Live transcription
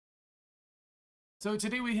So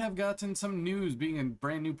today we have gotten some news, being a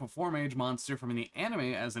brand new Performage monster from the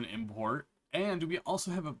anime as an import, and we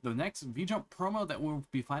also have the next VJUMP promo that we'll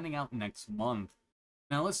be finding out next month.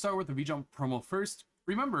 Now let's start with the VJUMP promo first.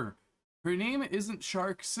 Remember, her name isn't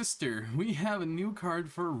Shark Sister. We have a new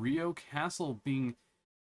card for Rio Castle being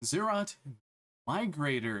Zerat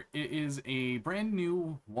Migrator. It is a brand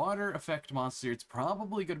new water effect monster. It's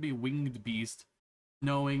probably going to be Winged Beast,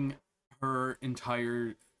 knowing her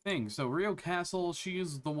entire thing. So Rio Castle, she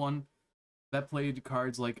is the one that played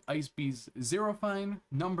cards like Ice Beast Zero Fine,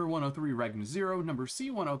 number 103 Regna Zero, number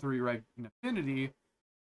C103 Regna Affinity,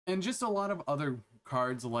 and just a lot of other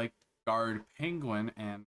cards like Guard Penguin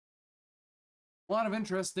and a lot of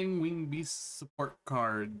interesting Winged Beast support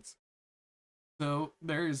cards. So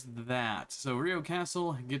there's that. So Rio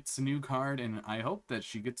Castle gets a new card, and I hope that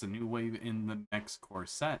she gets a new wave in the next core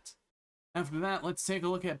set. After that, let's take a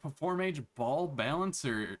look at Performage Ball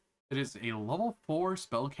Balancer. It is a level 4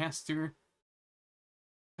 spellcaster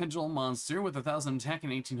pendulum monster with 1000 attack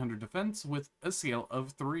and 1800 defense with a scale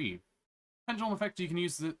of 3. Pendulum effect, you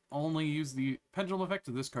can only use the pendulum effect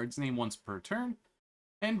of this card's name once per turn.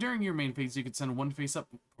 And during your main phase, you can send one face-up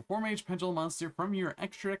Performage pendulum monster from your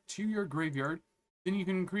extra deck to your graveyard. Then you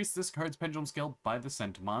can increase this card's pendulum scale by the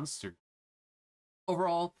sent monster.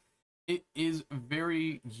 Overall, it is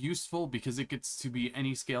very useful because it gets to be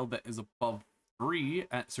any scale that is above 3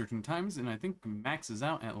 at certain times, and I think maxes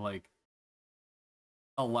out at like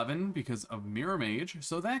 11 because of Mirror Mage,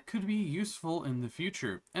 so that could be useful in the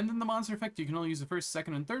future. And then the monster effect, you can only use the first,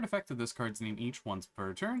 second, and third effect of this card's name each once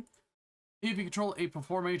per turn. If you control a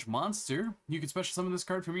Performage monster, you can special summon this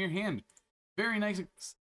card from your hand. Very nice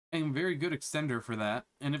and very good extender for that.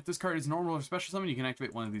 And if this card is normal or special summon, you can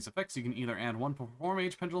activate one of these effects. You can either add one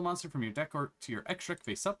Performage pendulum monster from your deck or to your extra deck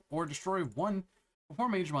face up, or destroy one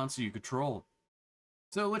Performage monster you control.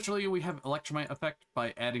 So literally, we have Electromite effect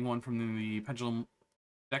by adding one from the pendulum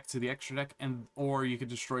deck to the extra deck, or you could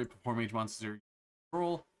destroy Performage monster you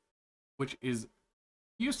control, which is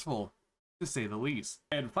useful to say the least.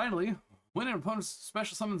 And finally, when an opponent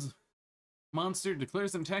special summons monster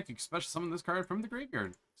declares an attack, you can special summon this card from the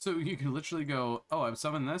graveyard. So you can literally go, oh, I've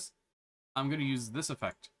summoned this, I'm going to use this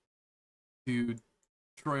effect to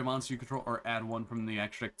destroy a monster you control, or add one from the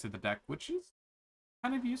extra deck to the deck, which is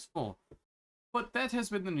kind of useful. But that has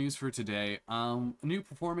been the news for today. A new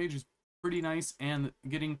Performage is pretty nice, and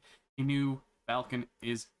getting a new Falcon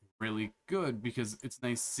is really good because it's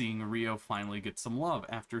nice seeing Rio finally get some love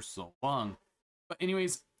after so long. But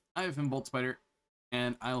anyways, I have been Bolt Spider,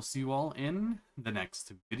 and I'll see you all in the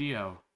next video.